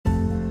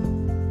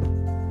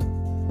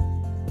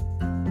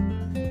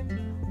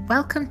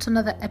Welcome to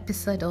another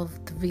episode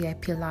of The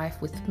VIP Life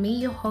with me,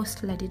 your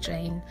host, Lady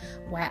Jane,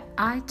 where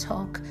I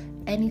talk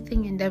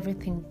anything and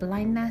everything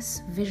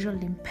blindness, visual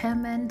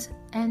impairment,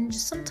 and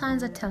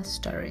sometimes I tell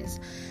stories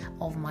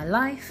of my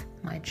life,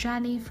 my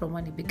journey from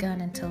when it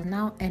began until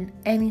now, and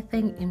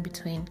anything in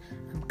between.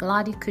 I'm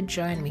glad you could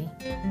join me.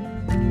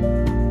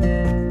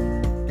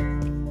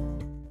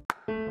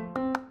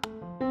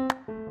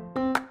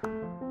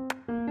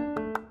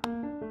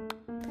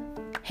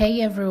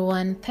 Hey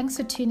everyone, thanks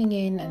for tuning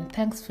in and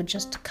thanks for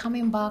just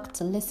coming back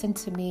to listen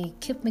to me,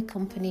 keep me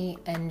company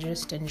and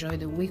just enjoy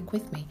the week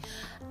with me.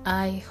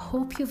 I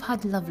hope you've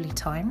had a lovely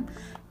time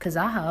because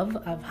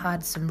I've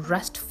had some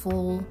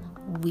restful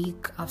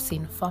week. I've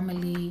seen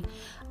family,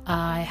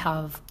 I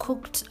have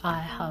cooked, I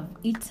have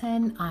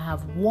eaten, I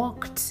have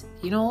walked,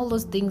 all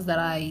those things that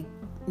I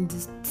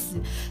just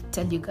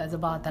tell you guys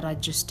about that I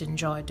just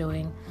enjoy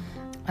doing.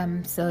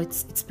 So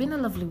it's been a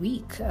lovely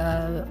week,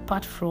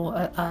 apart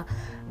from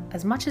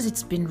as much as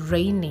it's been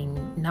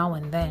raining now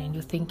and then, and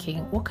you're thinking,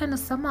 what kind of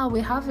summer are we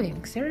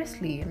having?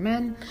 Seriously,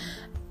 man,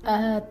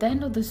 at the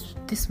end of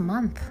this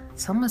month,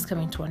 summer's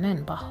coming to an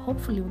end, but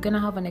hopefully we're going to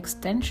have an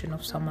extension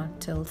of summer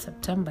till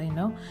September,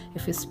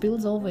 If it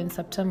spills over in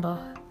September,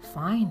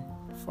 fine,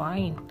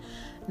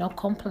 no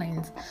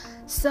complaints.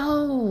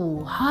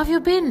 So, how have you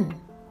been?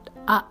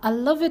 I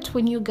love it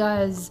when you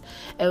guys,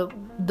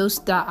 those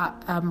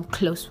that I'm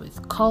close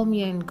with, call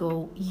me and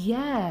go,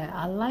 yeah,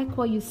 I like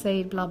what you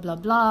say, blah, blah,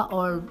 blah,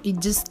 or it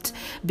just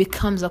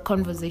becomes a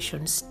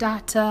conversation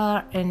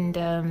starter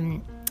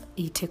and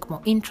you take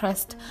more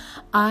interest.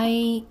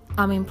 I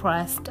am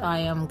impressed. I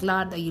am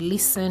glad that you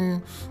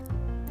listen.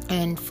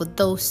 And for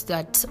those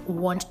that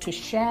want to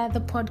share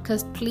the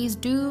podcast, please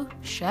do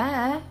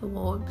share.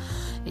 Well,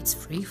 it's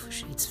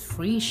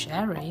free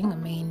sharing. I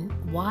mean,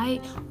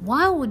 why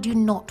would you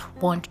not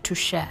want to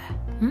share?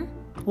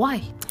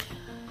 Why?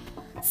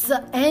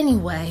 So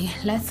anyway,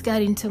 let's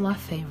get into my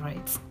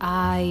favorites.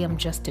 I am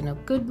just in a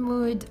good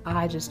mood.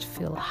 I just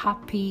feel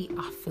happy.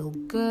 I feel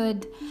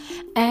good.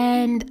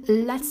 And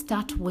let's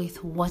start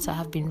with what I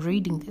have been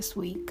reading this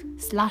week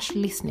 /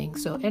 listening.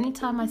 So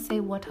anytime I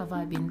say what have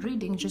I been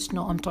reading, just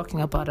know I'm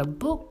talking about a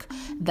book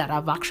that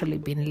I've actually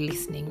been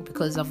listening,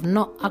 because I've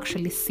not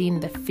actually seen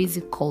the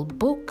physical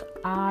book.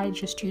 I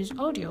just use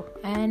audio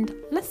and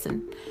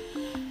listen.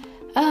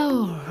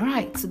 Oh,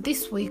 right. So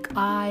this week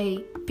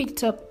I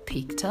picked up.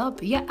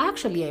 Yeah,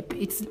 actually,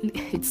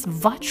 it's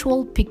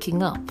virtual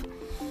picking up.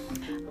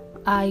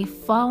 I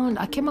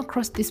came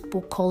across this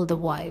book called The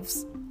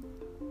Wives,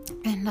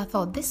 and I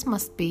thought this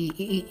must be.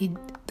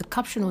 The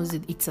caption was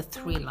it's a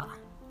thriller.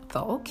 I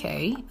thought,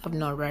 okay, I've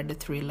not read a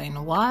thriller in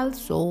a while,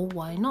 so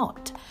why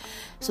not?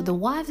 So The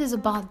Wives is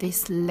about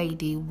this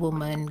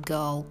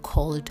girl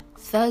called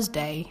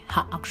Thursday.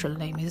 Her actual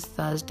name is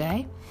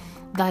Thursday.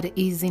 That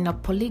is in a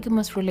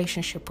polygamous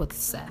relationship with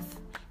Seth.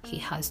 He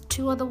has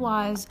 2 other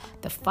wives.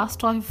 The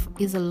first wife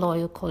is a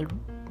lawyer called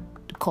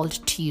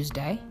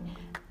Tuesday,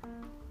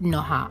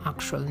 not her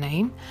actual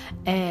name.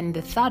 And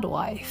the third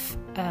wife,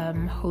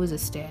 who is a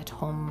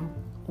stay-at-home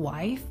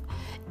wife,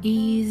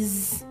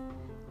 is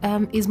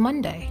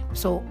Monday.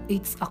 So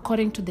it's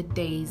according to the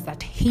days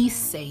that he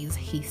says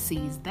he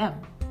sees them.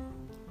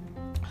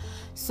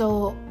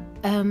 So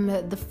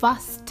the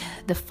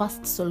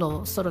first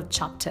sort of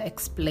chapter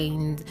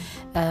explains,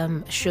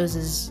 shows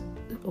us,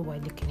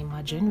 you can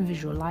imagine,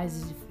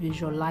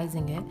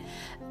 visualizing it,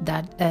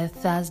 that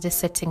Thursday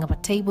setting up a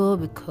table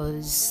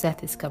because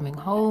Seth is coming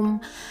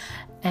home,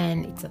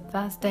 and it's a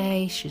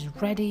Thursday. She's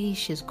ready.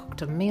 She's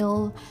cooked a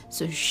meal.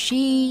 So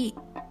she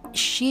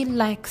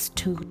likes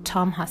to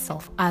term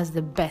herself as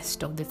the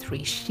best of the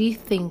 3. She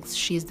thinks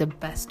she's the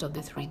best of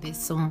the 3. There's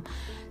some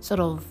sort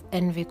of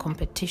envy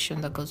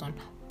competition that goes on.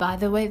 By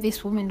the way,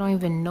 these women don't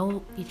even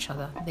know each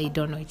other. They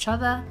don't know each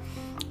other.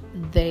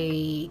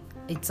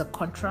 It's a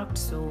contract,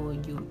 so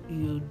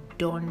you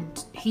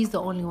don't. He's the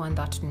only one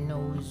that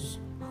knows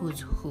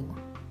who's who.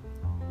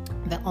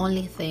 The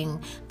only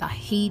thing that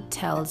he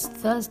tells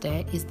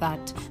Thursday is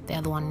that the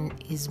other one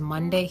is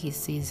Monday. He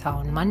sees her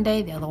on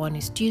Monday. The other one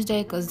is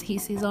Tuesday because he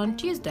sees her on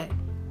Tuesday.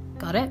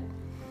 Got it?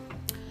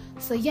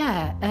 So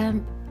yeah,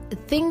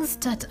 things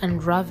start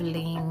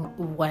unraveling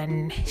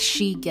when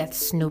she gets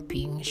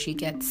snooping. She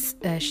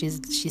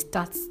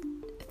starts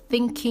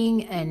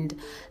thinking and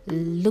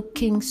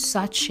looking,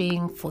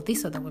 searching for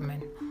these other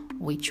women,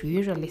 which we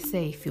usually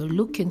say, if you're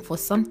looking for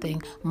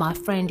something, my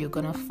friend, you're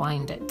gonna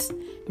find it.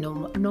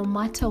 No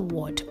matter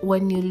what,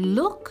 when you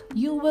look,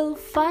 you will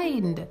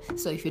find.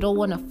 So if you don't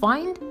want to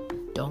find,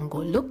 don't go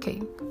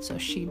looking. So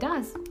she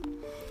does,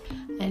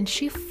 and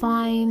she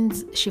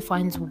finds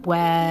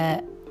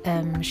where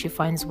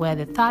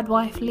the third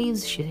wife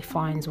lives. She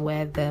finds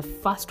where the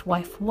first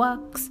wife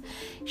works.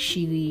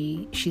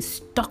 She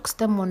stalks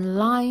them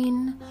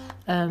online,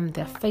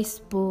 their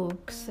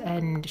Facebooks,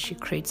 and she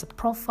creates a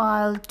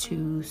profile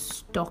to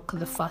stalk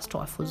the first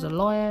wife, who's a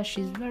lawyer.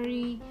 She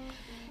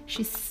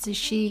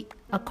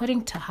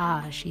according to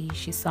her,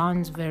 she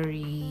sounds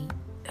very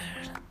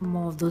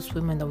more of those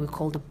women that we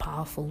call the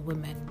powerful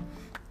women.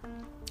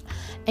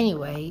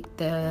 Anyway,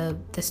 the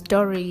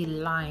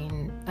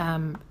storyline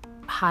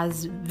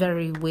has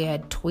very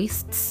weird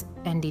twists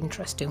and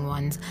interesting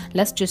ones.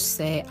 Let's just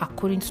say I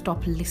couldn't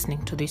stop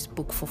listening to this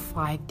book for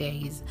 5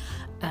 days.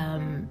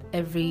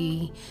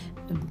 Every,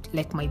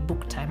 like my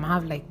book time, I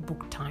have like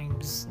book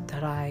times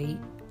that I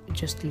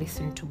just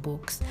listen to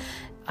books.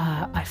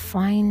 I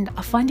find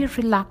it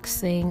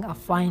relaxing. I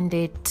find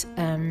it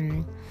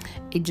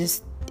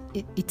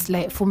it's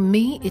like, for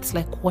me, it's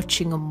like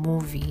watching a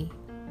movie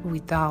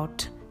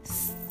without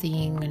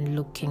seeing and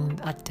looking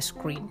at the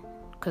screen,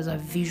 because I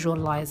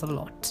visualize a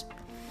lot.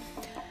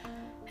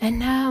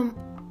 And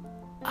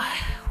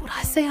would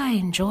I say I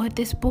enjoyed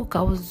this book?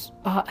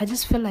 I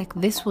just feel like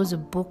this was a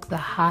book that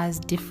has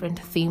different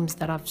themes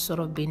that have sort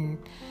of been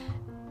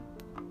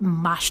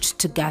mashed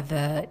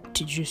together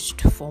to just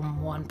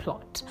form one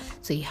plot.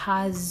 So it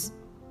has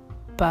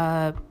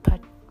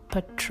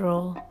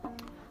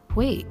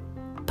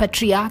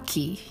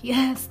patriarchy.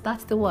 Yes,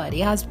 that's the word.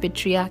 It has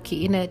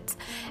patriarchy in it.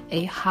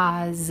 It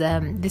has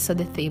these are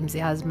the themes.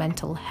 It has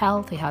mental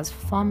health. It has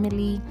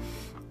family.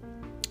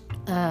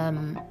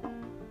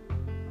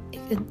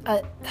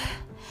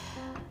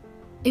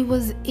 It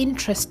was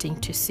interesting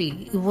to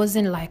see. It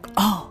wasn't like,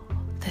 oh,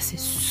 this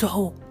is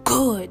so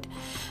good.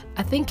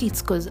 I think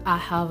it's because I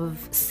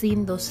have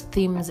seen those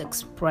themes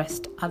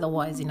expressed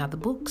otherwise in other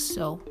books,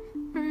 so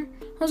it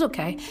was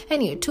okay.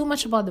 Anyway, too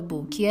much about the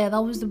book. Yeah,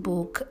 that was the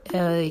book.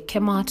 It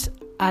came out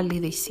early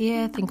this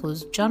year. I think it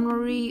was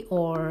January,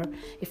 or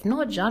if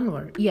not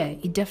January, yeah,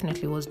 it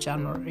definitely was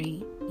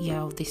January,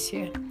 of this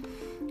year.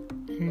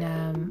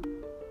 And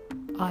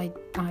I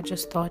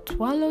just thought,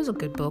 well, it was a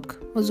good book.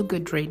 It was a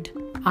good read.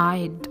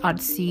 I'd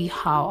see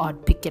how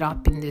I'd pick it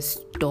up in this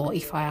store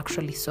if I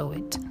actually saw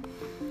it.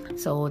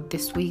 So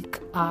this week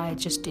I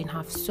just didn't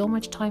have so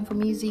much time for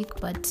music,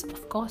 but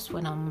of course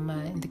when I'm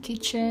in the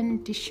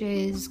kitchen,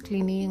 dishes,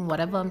 cleaning,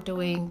 whatever I'm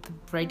doing, the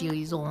radio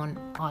is on,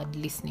 I'll be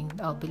listening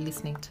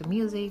to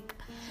music,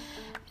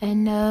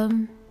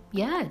 and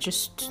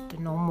just the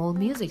normal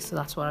music. So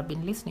that's what I've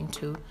been listening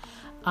to.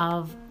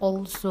 I've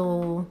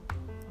also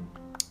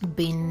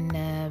been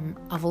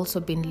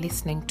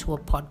listening to a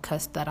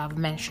podcast that I've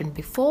mentioned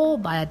before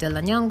by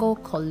Adela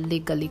Nyango called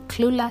Legally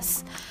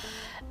Clueless.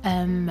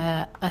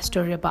 A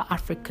story about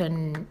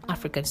African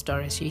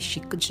stories. She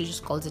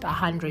just calls it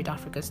 100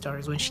 African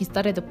stories. When she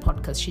started the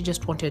podcast, she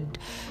just wanted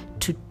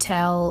to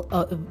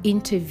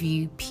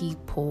interview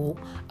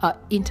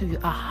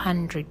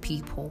 100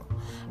 people,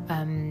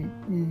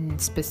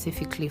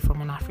 specifically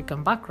from an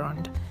African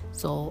background.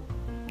 So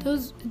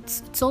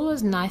it's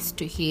always nice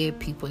to hear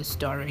people's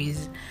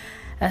stories.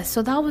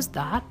 So that was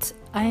that,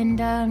 and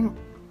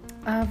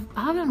I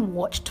haven't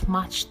watched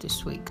much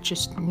this week,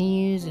 just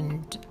news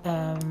and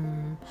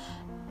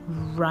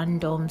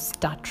random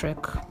Star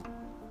Trek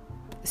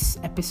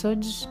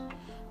episodes,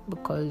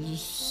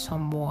 because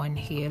someone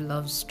here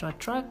loves Star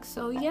Trek.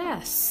 So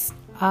yes,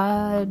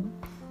 I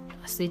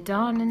sit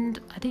down, and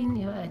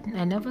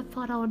I never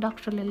thought I would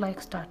actually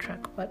like Star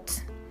Trek,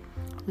 but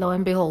lo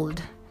and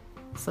behold,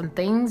 some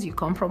things you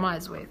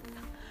compromise with.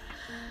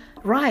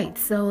 Right,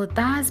 so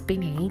that's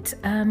been it.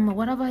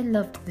 What have I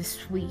loved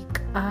this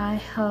week? I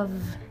have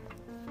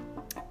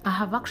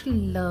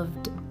actually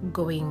loved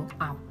going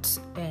out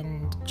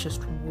and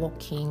just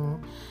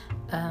walking,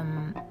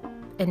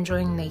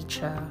 enjoying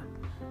nature.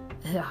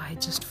 I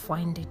just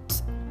find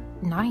it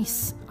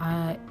nice.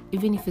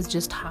 Even if it's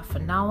just half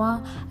an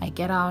hour, I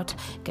get out,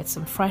 get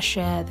some fresh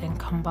air, then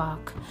come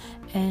back,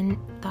 and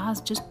that has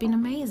just been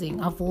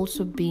amazing. I've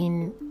also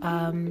been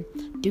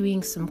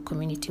doing some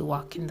community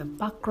work in the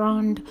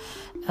background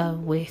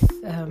with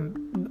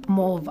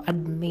more of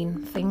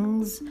admin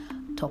things,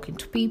 talking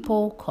to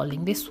people,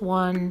 calling this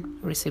one,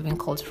 receiving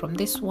calls from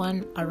this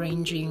one,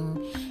 arranging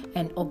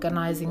and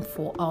organizing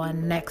for our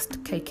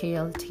next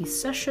KKLT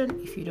session.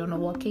 If you don't know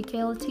what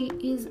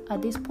KKLT is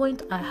at this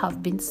point, I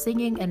have been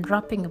singing and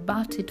rapping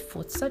about it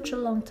for such a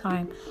long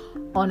time.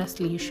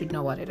 Honestly, you should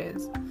know what it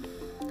is.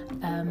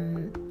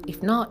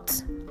 If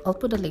not, I'll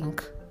put a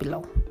link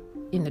below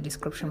in the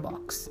description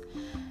box.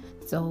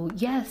 So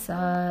yes,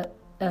 a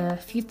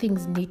few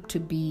things need to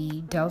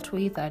be dealt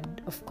with.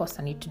 Of course,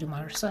 I need to do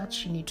my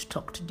research. You need to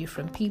talk to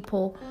different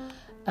people,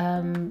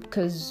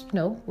 because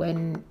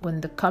when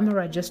the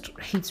camera just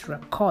hits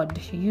record,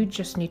 you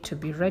just need to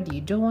be ready.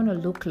 You don't want to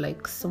look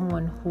like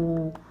someone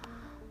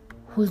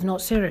who's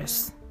not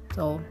serious.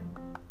 So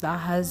that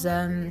has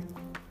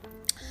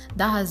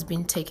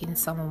been taking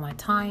some of my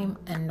time,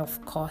 and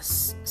of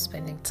course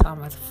spending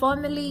time with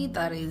family.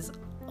 That is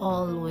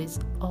always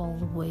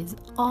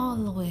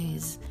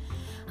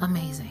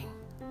amazing.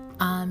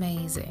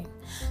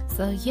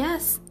 So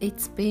yes,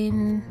 it's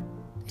been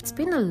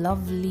a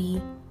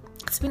lovely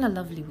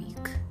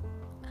week.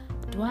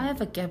 Do I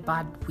ever get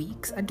bad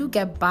weeks? I do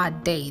get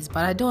bad days,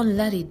 but I don't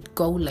let it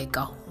go like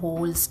a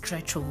whole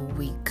stretch of a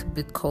week,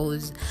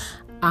 because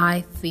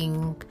I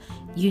think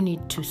you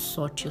need to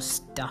sort your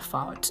stuff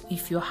out.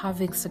 If you're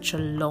having such a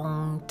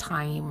long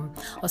time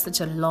or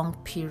such a long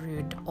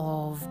period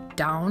of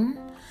down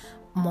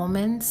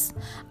moments,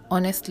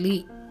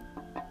 honestly,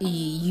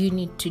 you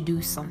need to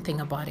do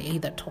something about it.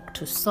 Either talk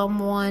to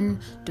someone,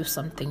 do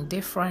something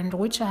different,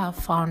 which I have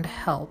found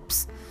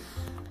helps.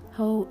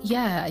 Oh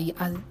yeah,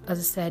 as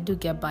I said, I do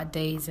get bad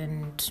days,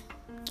 and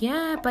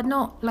yeah, but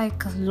not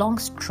like a long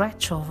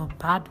stretch of a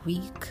bad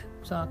week.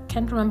 So I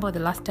can't remember the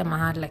last time I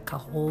had like a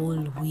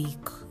whole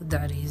week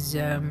that is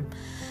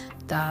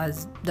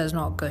that's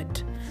not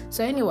good.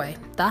 So anyway,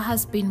 that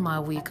has been my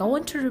week. I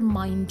want to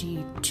remind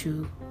you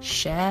to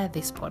share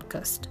this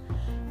podcast.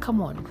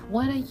 Come on,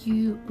 why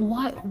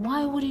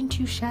wouldn't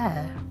you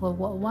share? Well,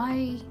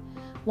 why?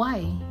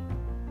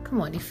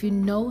 Come on, if you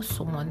know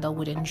someone that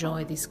would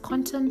enjoy this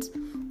content,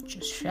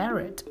 just share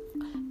it.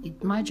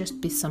 It might just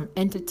be some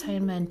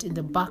entertainment in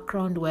the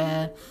background,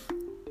 where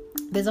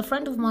there's a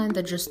friend of mine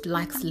that just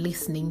likes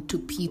listening to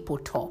people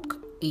talk.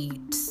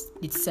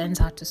 It sends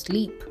her to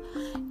sleep.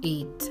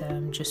 It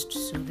just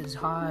soothes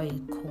her.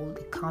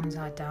 It calms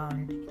her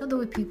down. You know the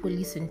way people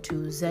listen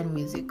to Zen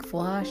music?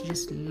 For her, she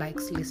just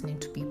likes listening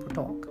to people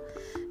talk.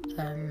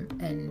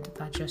 And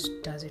that just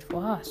does it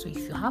for her. So if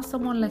you have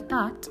someone like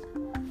that,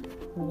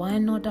 why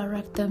not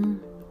direct them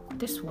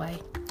this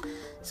way?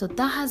 So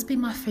that has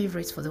been my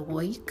favorites for the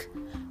week.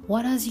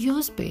 What has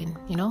yours been?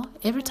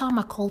 Every time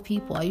I call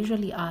people, I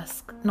usually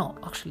ask. No,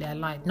 actually, I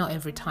lied. Not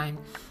every time.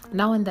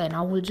 Now and then,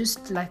 I will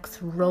just like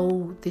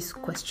throw these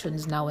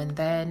questions now and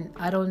then.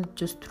 I don't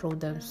just throw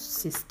them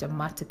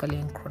systematically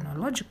and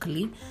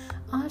chronologically.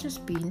 I'll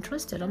just be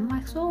interested. I'm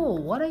like, so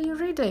what are you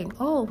reading?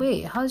 Oh,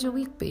 wait, how's your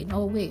week been?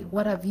 Oh, wait,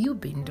 what have you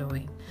been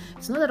doing?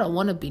 It's not that I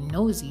want to be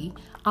nosy.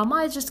 I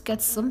might just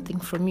get something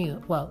from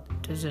you. Well,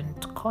 it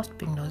doesn't cost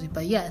being nosy,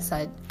 but yes,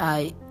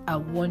 I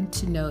want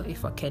to know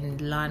if I can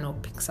learn or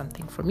pick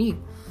something from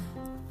you.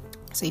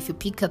 So if you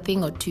pick a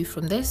thing or two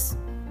from this,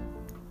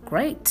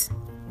 great.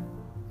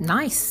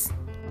 Nice.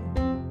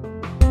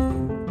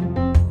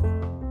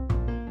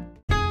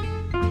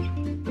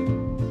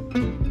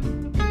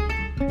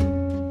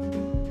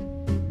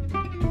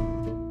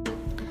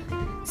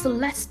 So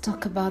let's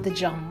talk about the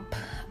jump.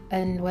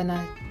 And when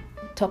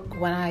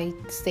I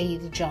say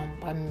the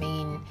jump, I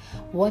mean,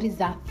 what is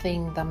that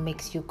thing that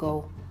makes you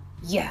go,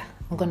 yeah,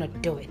 I'm gonna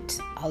do it.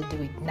 I'll do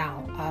it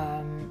now.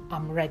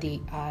 I'm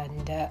ready,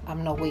 and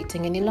I'm not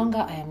waiting any longer.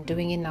 I am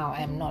doing it now.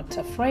 I am not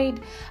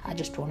afraid. I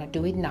just want to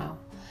do it now.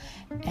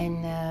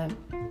 And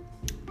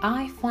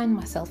I find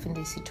myself in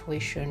this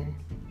situation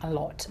a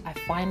lot. I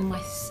find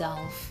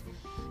myself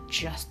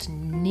just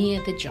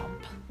near the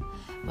jump,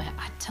 where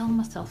I tell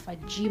myself, I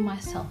G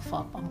myself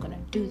up, I'm gonna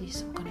do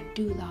this, I'm gonna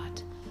do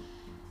that.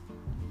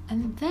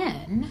 And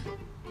then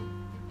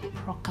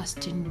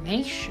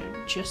procrastination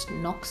just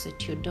knocks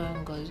at your door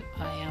and goes,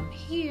 I am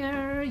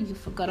here, you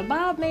forgot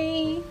about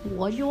me,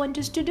 what do you want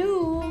us to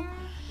do?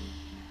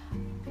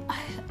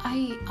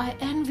 I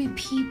envy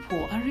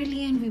people. I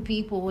really envy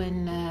people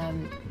when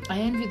I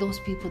envy those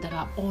people that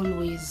are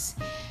always,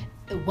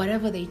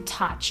 whatever they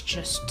touch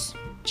just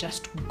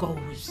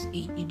goes.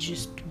 It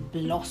just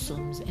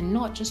blossoms, and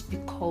not just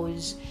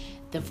because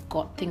they've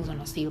got things on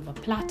a silver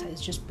platter.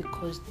 It's just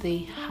because they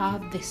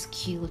have the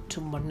skill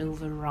to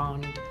maneuver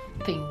around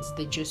things.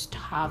 They just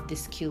have the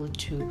skill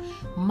to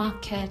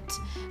market,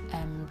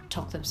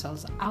 talk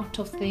themselves out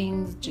of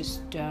things,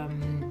 just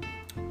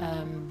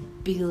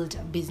build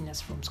a business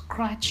from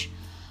scratch.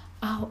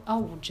 I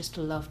would just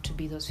love to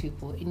be those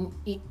people.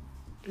 A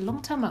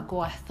long time ago,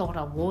 I thought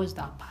I was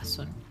that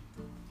person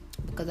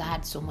because I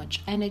had so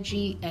much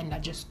energy and I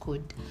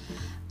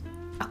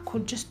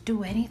could just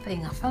do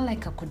anything. I felt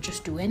like I could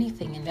just do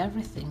anything and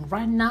everything.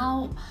 Right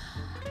now,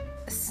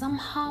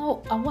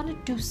 somehow I want to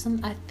do some.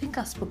 I think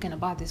I've spoken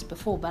about this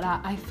before, but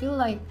I feel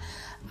like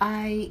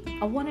I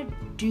want to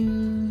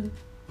do.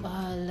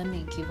 Let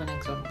me give an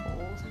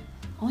example.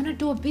 I want to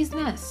do a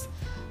business,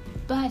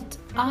 but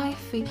I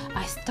feel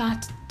I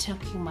start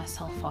talking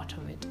myself out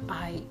of it.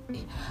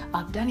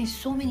 I've done it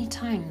so many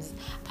times.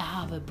 I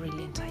have a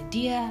brilliant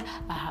idea.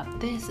 I have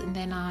this, and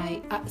then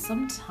I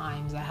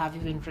sometimes I have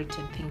even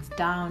written things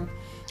down.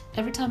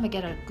 Every time I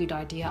get a good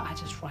idea, I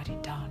just write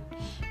it down.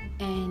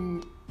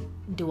 And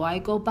do I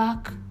go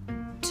back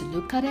to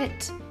look at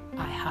it?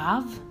 I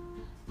have.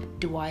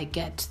 Do I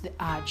get the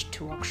urge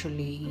to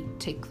actually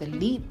take the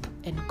leap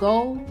and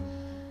go?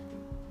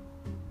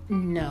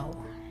 No.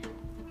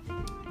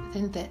 I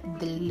think that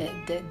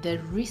the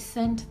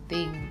recent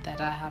thing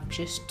that I have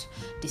just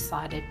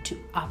decided to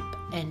up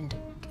and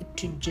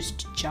to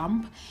just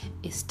jump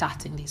is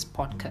starting this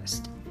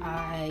podcast.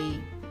 I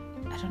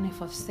don't know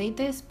if I've said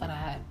this, but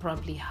I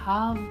probably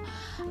have.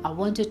 I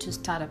wanted to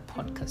start a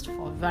podcast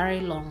for a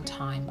very long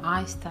time.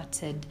 I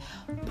started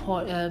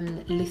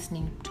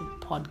listening to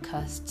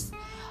podcasts,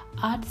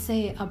 I'd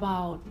say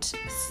about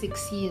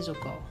 6 years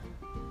ago,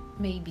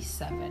 maybe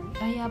 7.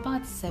 Yeah,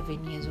 about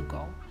 7 years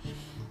ago.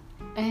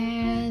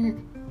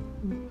 And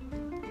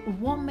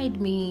what made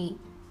me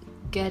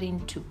get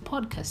into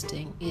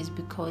podcasting is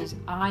because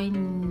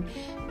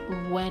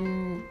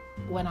when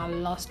I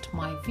lost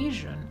my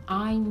vision,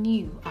 I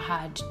knew I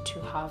had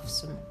to have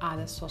some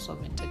other source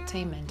of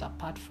entertainment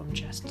apart from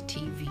just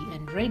TV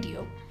and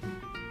radio.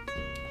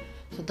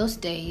 So those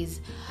days,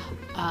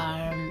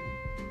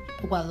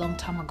 well, a long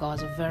time ago, I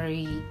was a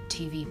very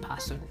TV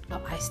person.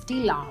 I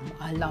still am.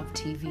 I love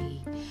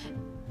TV.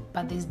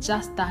 But there's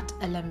just that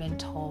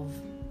element of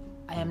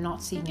I am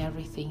not seeing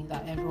everything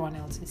that everyone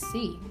else is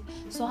seeing.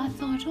 So I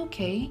thought,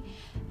 okay,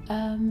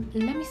 let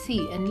me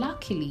see. And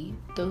luckily,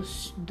 the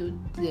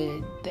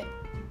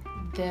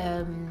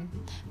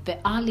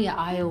earlier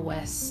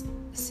iOS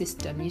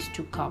system used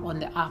to come on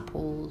the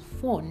Apple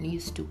phone,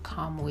 used to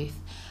come with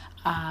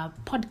a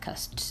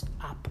podcast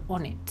app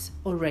on it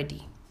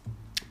already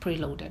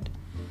preloaded.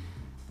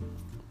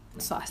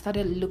 So I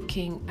started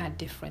looking at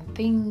different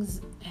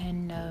things,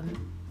 and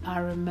I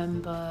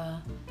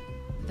remember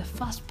the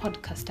first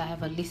podcast I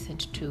ever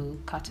listened to,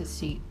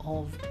 courtesy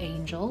of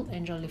Angel.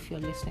 Angel, if you're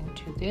listening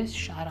to this,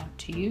 shout out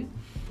to you.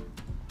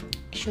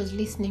 She was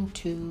listening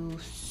to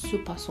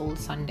Super Soul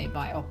Sunday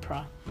by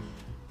Oprah,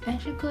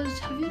 and she goes,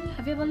 have you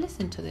ever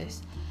listened to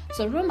this?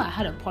 So remember, I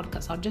had a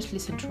podcast. I'll just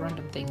listen to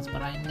random things,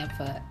 but I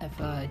never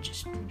ever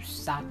just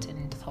sat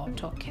and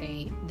thought,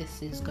 okay,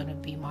 this is gonna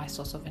be my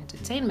source of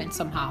entertainment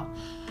somehow.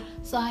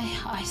 So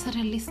I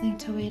started listening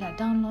to it. I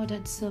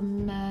downloaded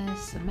some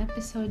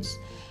episodes,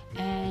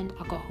 and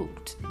I got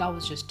hooked. That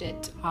was just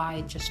it.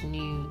 I just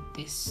knew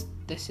this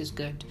is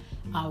good.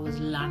 I was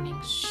learning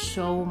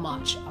so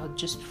much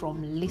just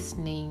from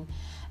listening.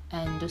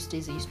 And those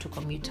days I used to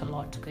commute a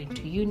lot going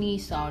to uni,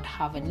 so I would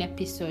have an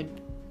episode.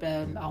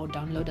 I would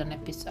download an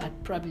episode,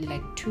 probably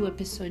like 2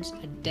 episodes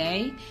a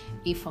day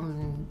if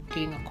I'm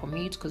doing a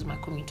commute, because my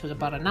commute was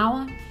about an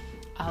hour.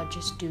 I'll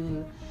just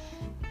do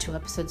 2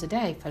 episodes a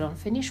day. If I don't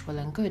finish, well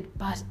and good.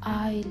 But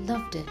I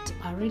loved it.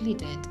 I really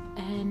did.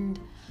 And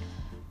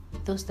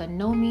those that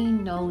know me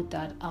know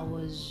that I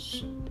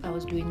was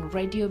doing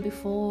radio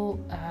before,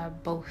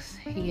 both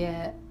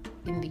here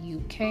in the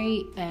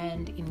UK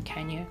and in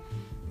Kenya.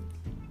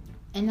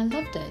 And I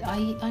loved it.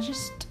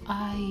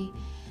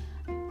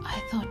 I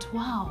thought,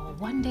 wow,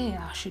 one day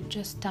I should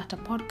just start a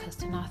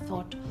podcast. And I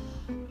thought,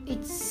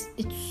 it's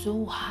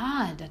so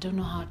hard. I don't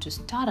know how to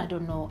start. I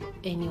don't know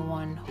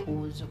anyone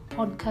who's a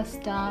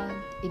podcaster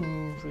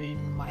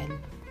in my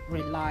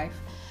real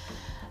life.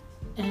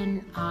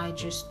 And I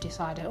just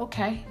decided,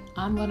 okay,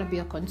 I'm going to be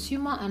a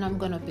consumer, and I'm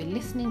going to be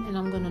listening, and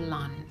I'm going to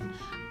learn.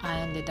 I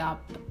ended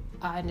up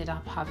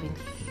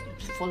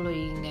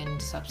following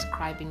and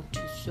subscribing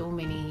to so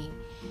many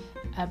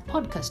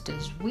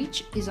podcasters,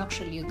 which is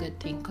actually a good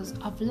thing, because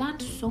I've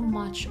learned so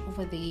much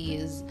over the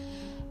years,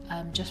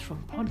 just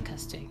from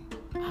podcasting.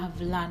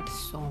 I've learned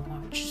so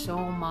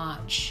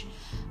much.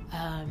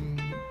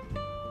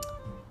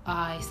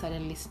 I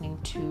started listening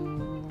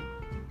to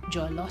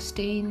Joel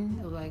Osteen.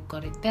 I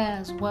got it there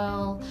as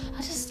well.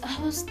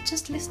 I was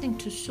just listening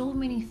to so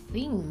many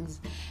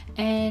things,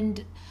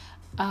 and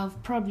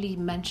I've probably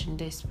mentioned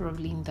this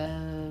in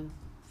the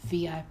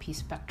VIP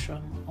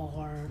Spectrum,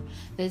 or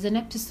there's an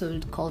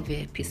episode called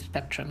VIP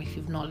Spectrum. If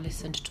you've not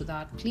listened to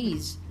that,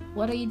 please,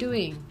 what are you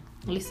doing?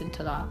 Listen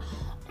to that.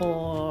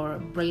 Or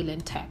Braille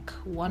and Tech,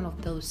 one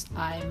of those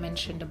I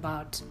mentioned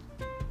about.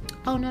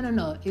 Oh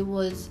no, it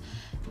was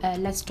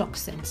Let's Talk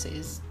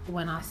Senses,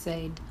 when I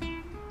said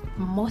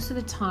most of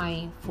the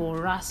time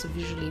for us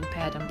visually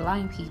impaired and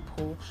blind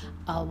people,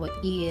 our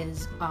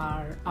ears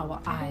are our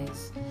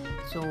eyes.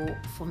 So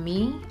for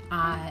me,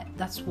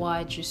 that's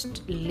why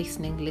just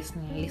listening,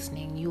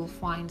 you'll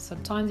find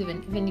sometimes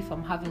even if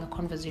I'm having a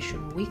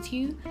conversation with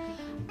you,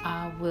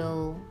 I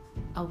will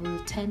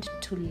tend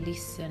to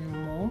listen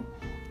more.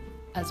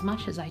 As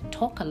much as I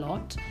talk a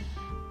lot,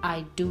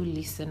 I do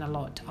listen a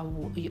lot. I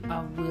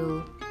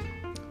will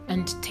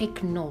and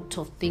take note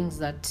of things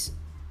that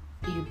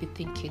you'll be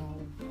thinking,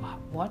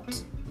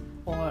 what?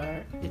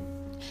 Or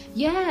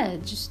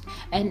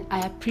and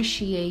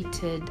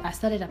I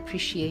started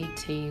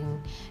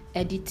appreciating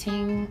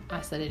editing.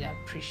 I started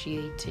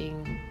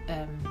appreciating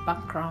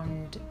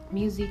background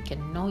music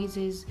and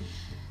noises.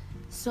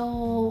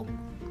 So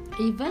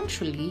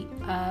eventually,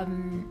 a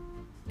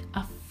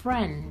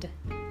friend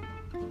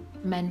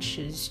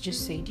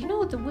just said,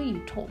 the way you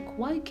talk,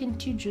 why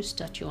can't you just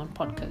start your own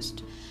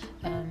podcast?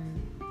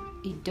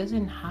 It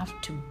doesn't have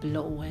to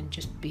blow and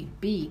just be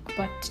big,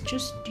 but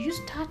just you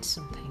start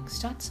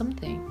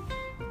something.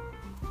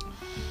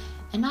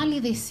 And early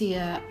this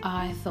year,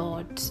 I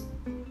thought,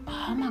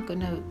 I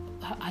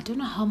don't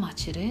know how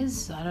much it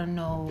is. I don't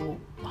know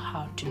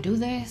how to do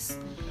this.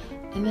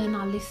 And then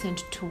I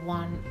listened to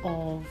one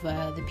of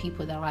the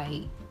people that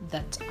I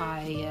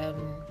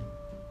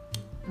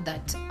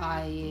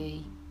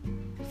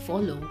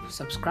follow,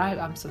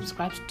 I'm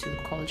subscribed to,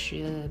 called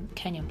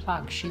Kenyan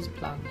Plug. She's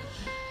Plug.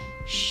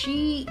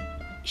 She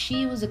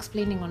was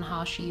explaining on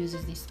how she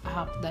uses this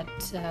app that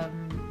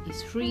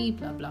is free,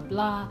 blah blah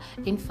blah.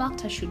 In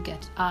fact,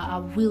 I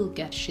will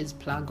get She's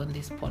Plug on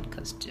this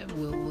podcast.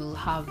 We'll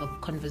have a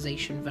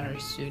conversation very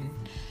soon,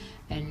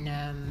 and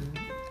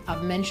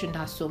I've mentioned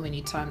her so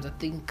many times. I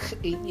think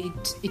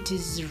it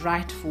is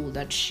rightful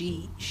that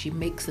she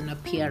makes an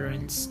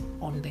appearance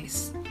on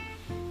this.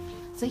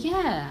 So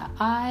yeah,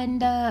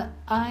 and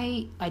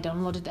I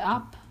downloaded the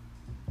app,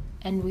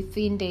 and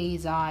within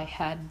days I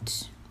had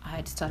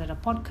started a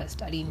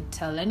podcast. I didn't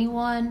tell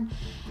anyone.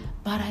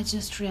 But I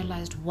just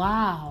realized,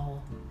 wow,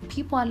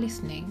 people are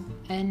listening.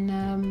 And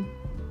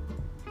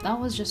that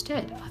was just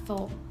it. I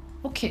thought,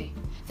 okay,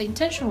 the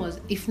intention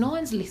was, if no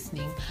one's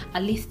listening,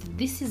 at least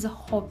this is a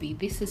hobby.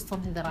 This is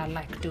something that I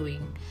like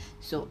doing.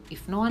 So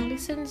if no one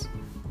listens,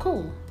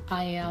 cool.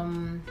 I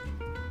am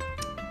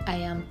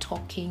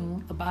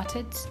talking about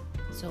it.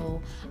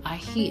 So I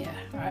hear,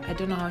 I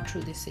don't know how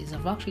true this is.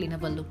 I've actually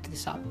never looked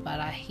this up, but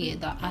I hear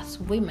that as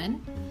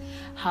women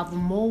have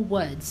more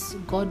words.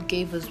 God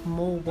gave us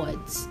more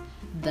words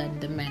than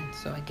the men.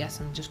 So I guess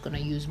I'm just going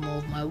to use more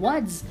of my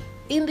words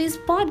in this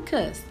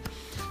podcast.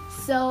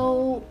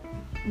 So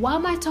why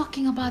am I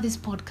talking about this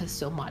podcast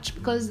so much?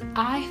 Because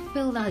I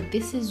feel that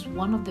this is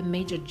one of the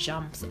major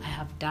jumps I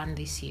have done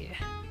this year,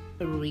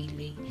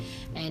 really.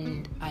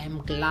 And I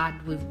am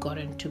glad we've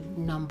gotten to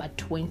number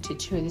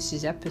 22. This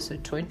is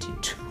episode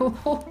 22.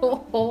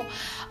 Oh,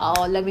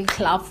 let me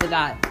clap for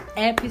that.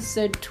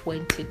 Episode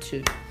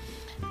 22.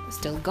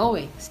 Still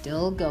going.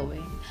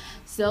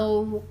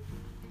 So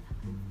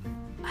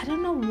I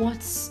don't know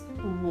what's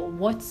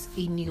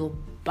in your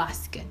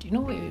basket. You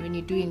know, when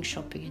you're doing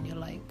shopping and you're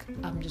like,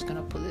 I'm just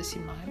gonna put this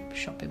in my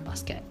shopping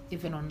basket,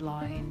 even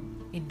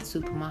online, in the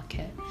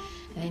supermarket,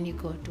 and then you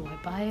go, do I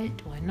buy it,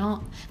 do I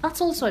not?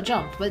 That's also a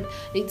jump, but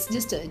it's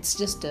just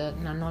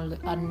an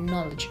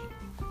analogy.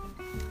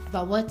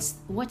 But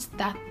what's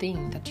that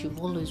thing that you've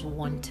always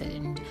wanted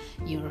and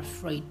you're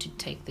afraid to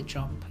take the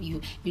jump?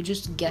 You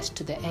just get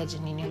to the edge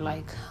and then you're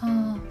like,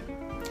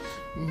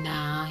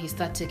 nah, you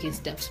start taking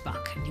steps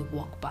back and you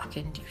walk back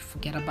and you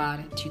forget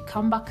about it. You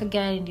come back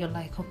again and you're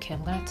like, okay,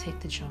 I'm gonna take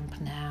the jump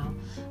now,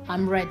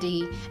 I'm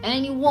ready, and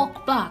then you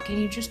walk back and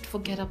you just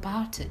forget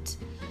about it.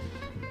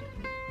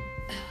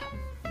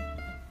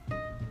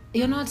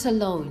 You're not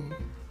alone.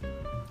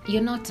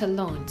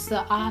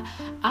 So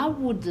I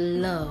would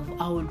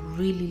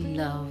really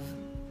love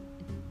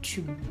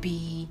to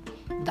be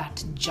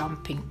that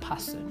jumping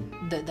person,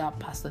 that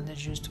person that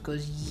just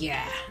goes,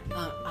 yeah,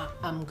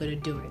 I'm gonna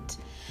do it.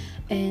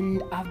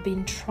 And I've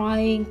been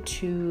trying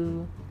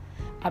to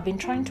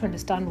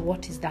understand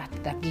what is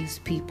that gives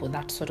people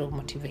that sort of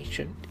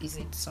motivation. Is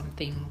it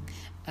something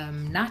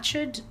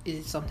nurtured? Is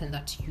it something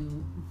that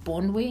you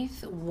born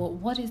with?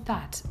 What is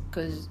that?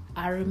 Because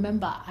I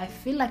remember I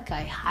feel like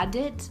I had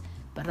it,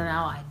 but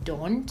now I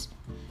don't.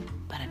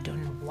 But I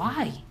don't know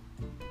why.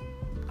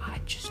 I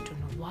just don't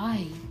know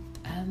why.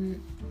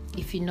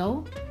 If you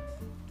know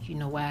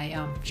where I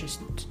am.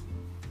 Just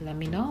let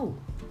me know.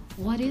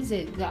 What is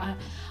it?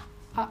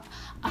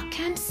 I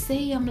can't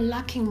say I'm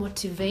lacking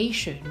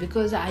motivation,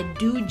 because I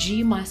do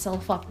G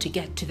myself up to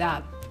get to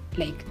that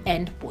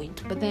end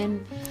point. But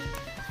then,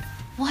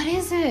 what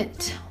is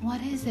it?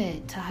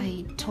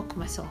 I talk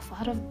myself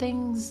out of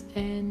things,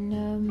 and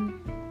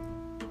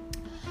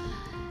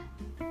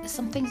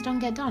some things don't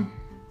get done.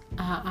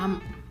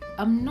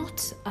 I'm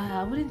not,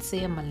 I wouldn't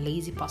say I'm a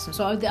lazy person.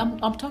 So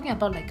I'm talking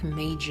about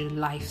major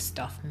life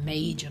stuff.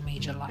 Major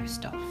life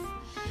stuff.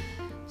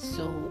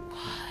 So,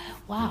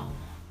 wow.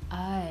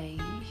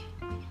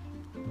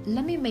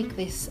 Let me make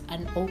this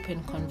an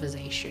open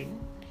conversation.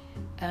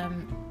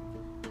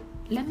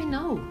 Let me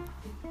know.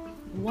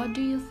 What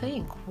do you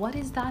think? What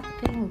is that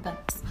thing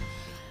that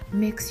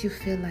makes you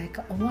feel like,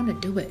 I want to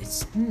do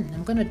it?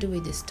 I'm going to do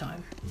it this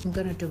time. I'm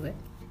going to do it.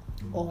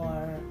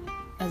 Or,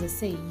 as I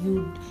say,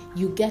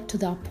 you get to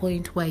that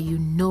point where you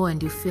know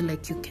and you feel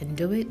like you can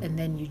do it, and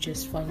then you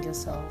just find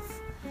yourself,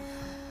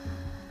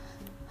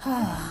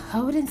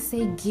 I wouldn't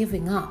say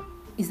giving up.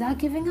 Is that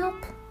giving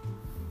up?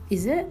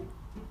 Is it?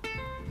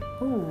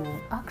 Oh,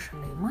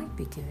 actually, it might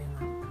be giving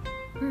up.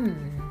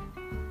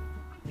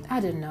 I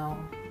don't know.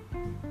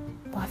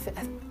 But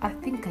I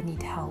think I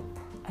need help.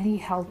 I need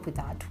help with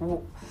that.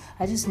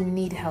 I just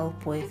need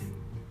help with...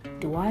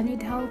 Do I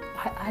need help?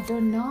 I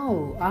don't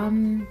know.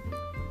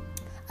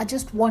 I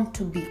just want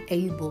to be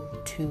able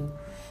to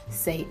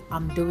say,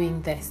 I'm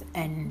doing this,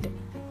 and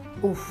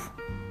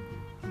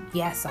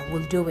yes, I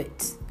will do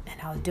it,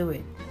 and I'll do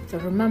it. So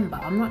remember,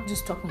 I'm not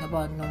just talking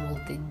about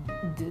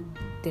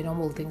the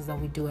normal things that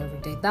we do every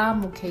day. That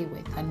I'm okay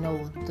with. I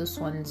know this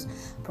one's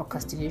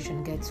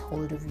procrastination gets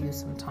hold of you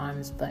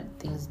sometimes, but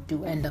things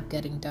do end up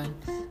getting done.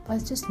 But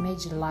it's just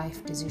major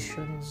life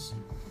decisions.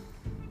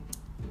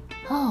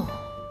 Oh,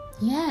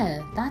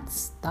 yeah,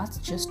 that's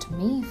just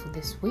me for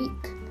this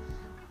week.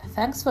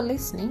 Thanks for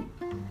listening,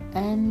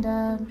 and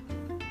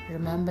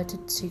remember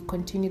to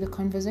continue the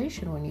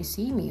conversation when you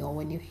see me, or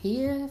when you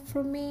hear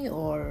from me,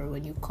 or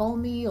when you call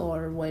me,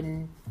 or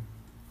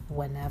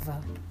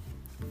whenever.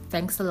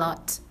 Thanks a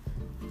lot.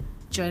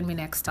 Join me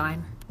next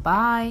time.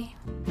 Bye.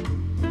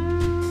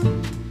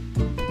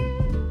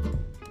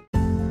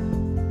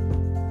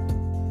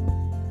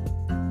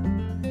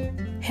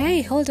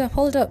 Hey, hold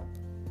up.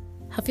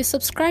 Have you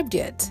subscribed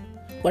yet?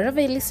 Wherever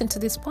you listen to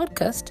this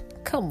podcast,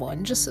 come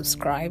on, just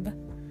subscribe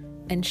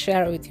and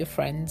share it with your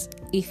friends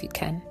if you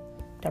can.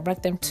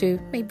 Direct them to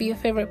maybe your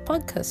favorite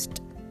podcast.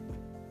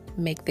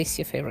 Make this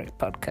your favorite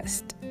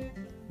podcast.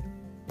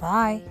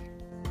 Bye.